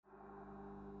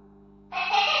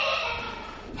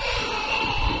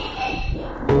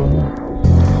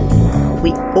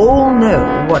all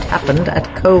know what happened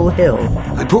at Coal Hill.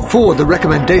 I put forward the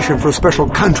recommendation for a special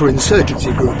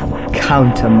counter-insurgency group.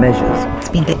 Countermeasures. It's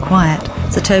been a bit quiet,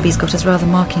 so Toby's got us rather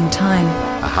marking time.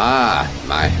 Aha,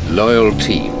 my loyal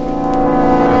team.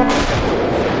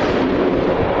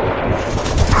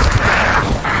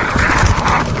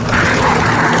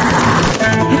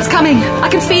 It's coming. I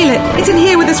can feel it. It's in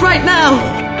here with us right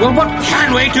now. Well, what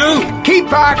can we do? Keep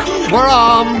back! We're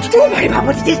armed! Don't worry about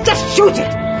what it is, just shoot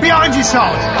it! Behind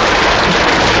yourselves!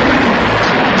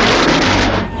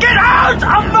 Get out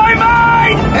of my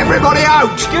mind! Everybody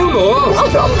out! Gilmore!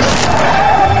 Hold on.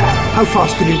 How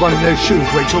fast can you run in those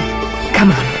shoes, Rachel?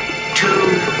 Come on. 2,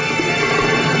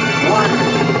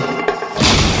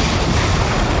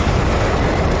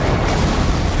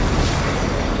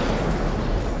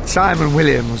 1. Simon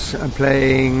Williams,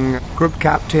 playing Group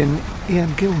Captain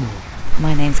Ian Gilmore.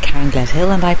 My name's Karen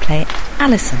Gledhill and I play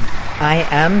Alison. I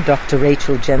am Dr.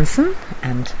 Rachel Jensen,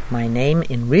 and my name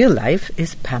in real life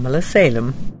is Pamela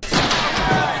Salem.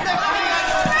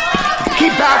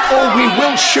 Keep back or we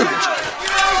will shoot!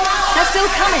 They're still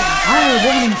coming. Fire a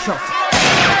warning shot.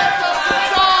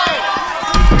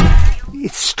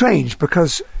 It's strange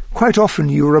because quite often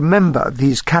you remember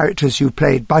these characters you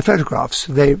played by photographs.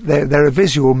 They're a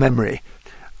visual memory.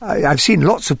 I've seen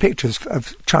lots of pictures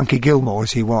of Chunky Gilmore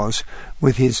as he was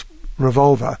with his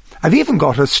revolver. I've even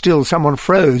got a still someone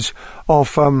froze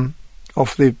off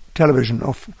the television,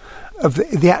 of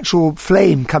the actual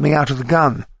flame coming out of the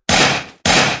gun.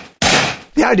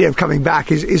 The idea of coming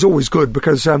back is always good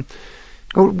because, it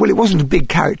wasn't a big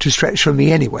character stretch for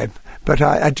me anyway, but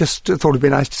I just thought it'd be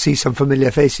nice to see some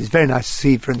familiar faces. Very nice to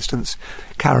see, for instance,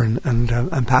 Karen and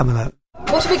Pamela.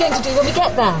 What are we going to do when we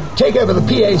get there? Take over the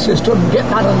PA system, get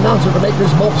that announcer to make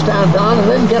this mob stand down, and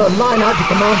then get a line out to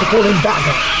command to call him back.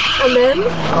 And then?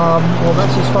 Well,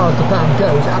 that's as far as the plan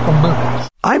goes at the moment.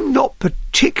 I'm not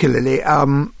particularly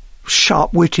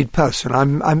sharp-witted person.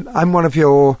 I'm one of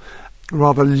your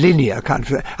rather linear kind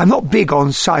of... I'm not big on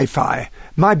sci-fi.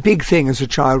 My big thing as a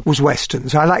child was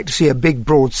westerns. I like to see a big,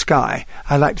 broad sky.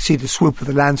 I like to see the swoop of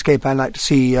the landscape. I like to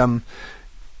see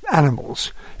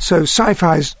animals. So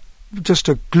sci-fi's just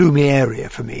a gloomy area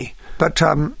for me. But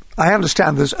I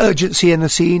understand there's urgency in the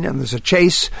scene and there's a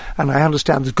chase, and I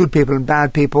understand there's good people and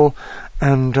bad people,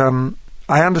 and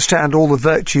I understand all the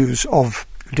virtues of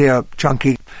dear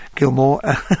Chunky Gilmore,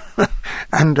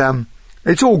 and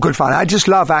it's all good fun. I just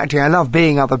love acting. I love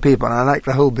being other people, and I like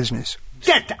the whole business.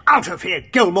 Get out of here,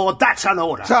 Gilmore. That's an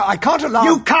order. Sir, I can't allow...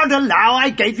 You can't allow. I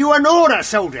gave you an order,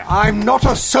 soldier. I'm not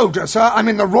a soldier, sir. I'm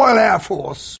in the Royal Air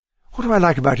Force. What do I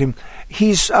like about him?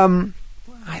 He's,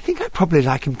 I think I probably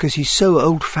like him because he's so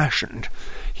old-fashioned.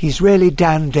 He's really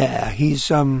Dan Dare. He's,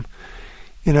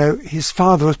 his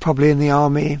father was probably in the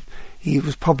army. He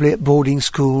was probably at boarding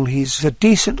school. He's a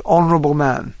decent, honourable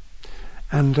man.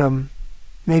 And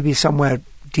maybe somewhere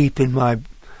deep in my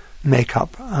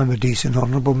makeup, I'm a decent,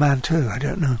 honourable man too. I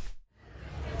don't know.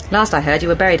 Last I heard, you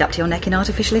were buried up to your neck in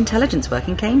artificial intelligence work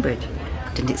in Cambridge.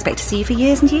 Didn't expect to see you for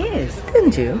years and years.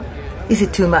 Didn't you? Is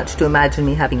it too much to imagine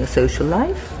me having a social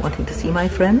life, wanting to see my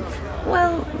friends?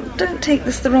 Well, don't take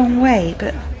this the wrong way,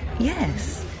 but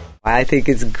yes. I think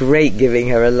it's great giving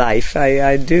her a life.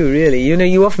 I do, really. You know,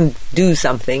 you often do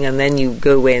something and then you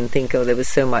go away and think, oh, there was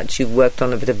so much. You've worked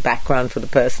on a bit of background for the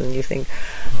person. And you think,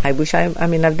 I wish I've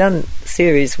done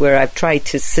series where I've tried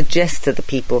to suggest to the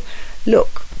people,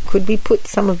 look, could we put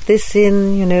some of this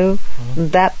in,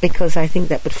 that, because I think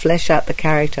that would flesh out the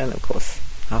character. And, of course,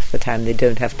 half the time they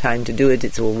don't have time to do it.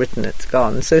 It's all written, it's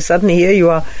gone. So suddenly here you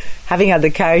are having had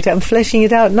the character and fleshing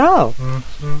it out now,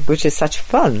 which is such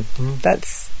fun.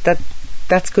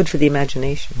 That's good for the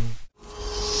imagination.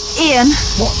 Ian.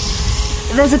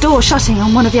 What? There's a door shutting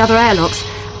on one of the other airlocks.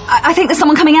 I think there's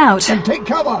someone coming out. Then take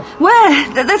cover.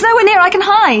 Where? There's nowhere near I can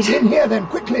hide. In here then,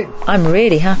 quickly. I'm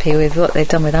really happy with what they've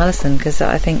done with Alison, because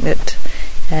I think that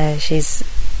she's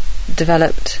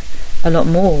developed a lot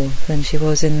more than she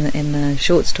was in the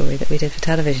short story that we did for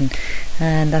television,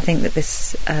 and I think that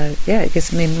this it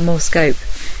gives me more scope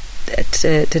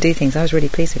to do things. I was really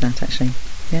pleased with that, actually.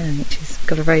 Yeah, I think she's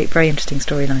got a very, very interesting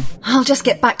storyline. I'll just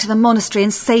get back to the monastery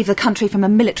and save the country from a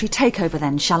military takeover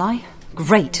then, shall I?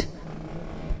 Great.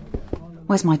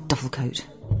 Where's my duffel coat?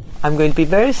 I'm going to be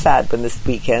very sad when this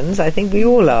week ends. I think we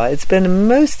all are. It's been a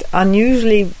most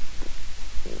unusually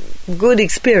good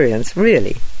experience,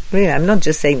 really. Really, I'm not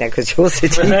just saying that because you're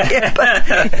sitting here, but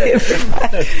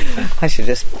I should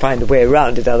just find a way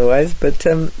around it otherwise. But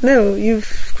no,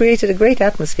 you've created a great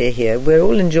atmosphere here. We're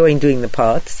all enjoying doing the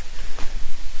parts.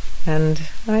 And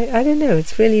I don't know,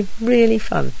 it's really, really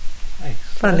fun. Nice.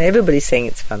 Fun. Everybody's saying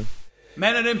it's fun.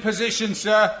 Men are in position,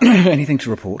 sir. Anything to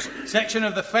report? Section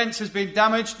of the fence has been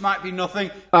damaged. Might be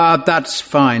nothing. That's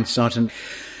fine, Sergeant.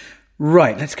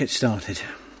 Right, let's get started.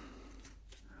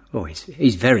 Oh,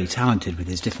 he's very talented with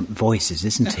his different voices,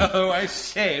 isn't he? Oh, I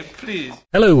say, please.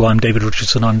 Hello, I'm David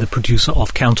Richardson. I'm the producer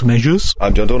of Countermeasures.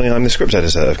 I'm John Dorning. I'm the script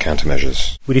editor of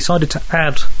Countermeasures. We decided to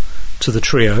add to the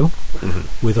trio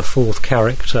with a fourth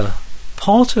character.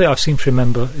 Part of it, I seem to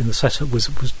remember, in the setup was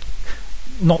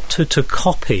not to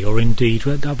copy, or indeed,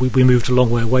 we moved a long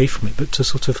way away from it, but to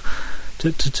sort of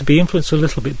to be influenced a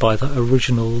little bit by the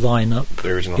original lineup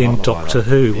in Doctor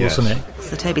Who, wasn't it?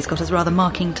 Sir Toby's got us rather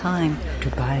marking time.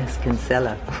 Tobias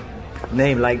Kinsella.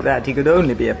 Name like that, he could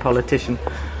only be a politician.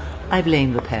 I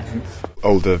blame the parents.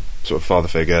 Older sort of father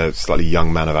figure, slightly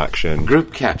young man of action.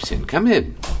 Group captain, come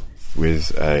in.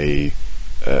 With a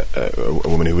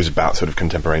woman who was about sort of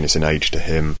contemporaneous in age to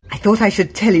him. I thought I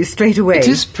should tell you straight away. It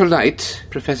is polite,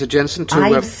 Professor Jensen, to...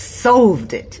 I've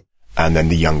solved it. And then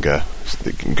the younger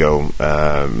girl,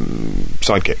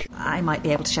 sidekick. I might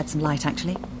be able to shed some light,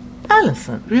 actually.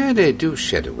 Alison. Really, do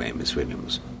shed away, Miss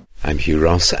Williams. I'm Hugh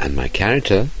Ross, and my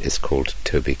character is called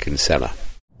Toby Kinsella.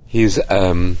 He's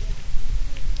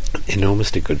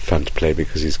enormously good fun to play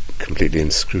because he's completely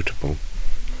inscrutable.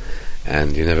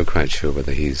 And you're never quite sure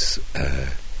whether he's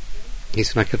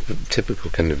like a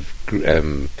typical kind of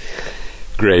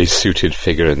grey-suited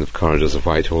figure in the corridors of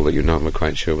Whitehall that you're never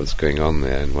quite sure what's going on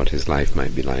there and what his life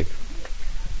might be like.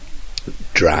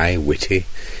 Dry, witty,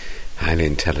 highly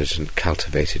intelligent,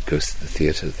 cultivated, goes to the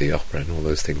theatre, the opera and all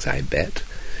those things, I bet.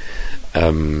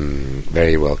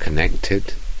 Very well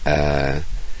connected,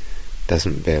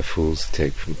 doesn't bear fools to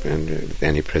take from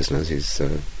any prisoners, he's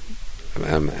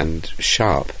and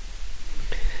sharp.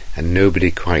 And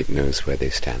nobody quite knows where they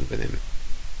stand with him,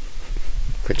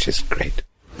 which is great.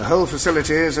 The whole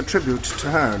facility is a tribute to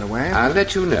her, in a way. I'll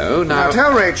let you know now. Now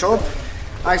tell Rachel,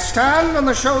 I stand on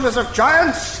the shoulders of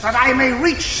giants that I may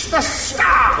reach the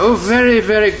stars. Oh, very,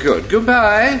 very good.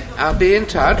 Goodbye. I'll be in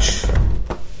touch.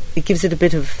 It gives it a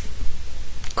bit of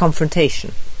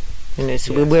confrontation. So yes.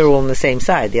 We're all on the same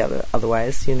side,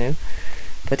 otherwise,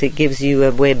 But it gives you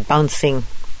a way of bouncing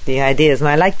the ideas, and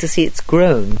I like to see it's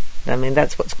grown. I mean,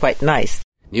 that's what's quite nice.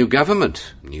 New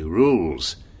government, new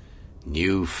rules,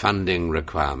 new funding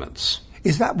requirements.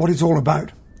 Is that what it's all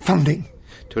about? Funding?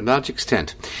 To a large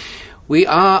extent. We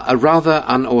are a rather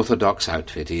unorthodox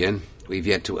outfit, Ian. We've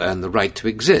yet to earn the right to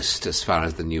exist as far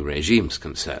as the new regime's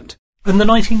concerned. And the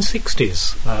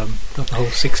 1960s, the whole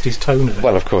 60s tone of it.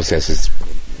 Well, of course, yes, it's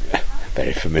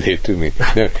very familiar to me.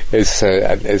 No,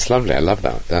 it's lovely. I love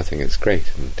that. I think it's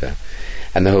great.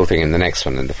 And the whole thing in the next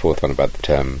one, and the fourth one about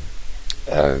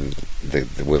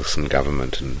the Wilson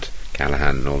government and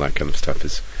Callaghan and all that kind of stuff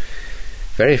is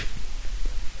very,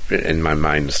 in my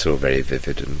mind, still very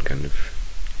vivid and kind of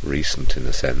recent in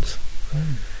a sense.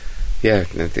 Yeah,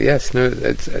 yes, no,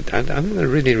 I think they're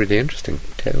really, really interesting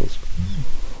tales.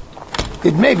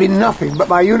 It may be nothing, but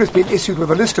my unit's been issued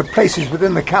with a list of places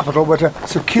within the capital where to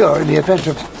secure in the event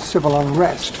of civil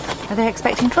unrest. Are they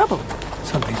expecting trouble?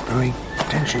 Something's brewing.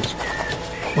 Tensions.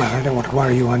 Well, I don't want to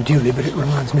worry you unduly, but it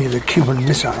reminds me of the Cuban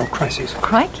Missile Crisis.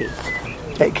 Crikey.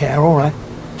 Take care, all right?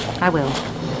 I will.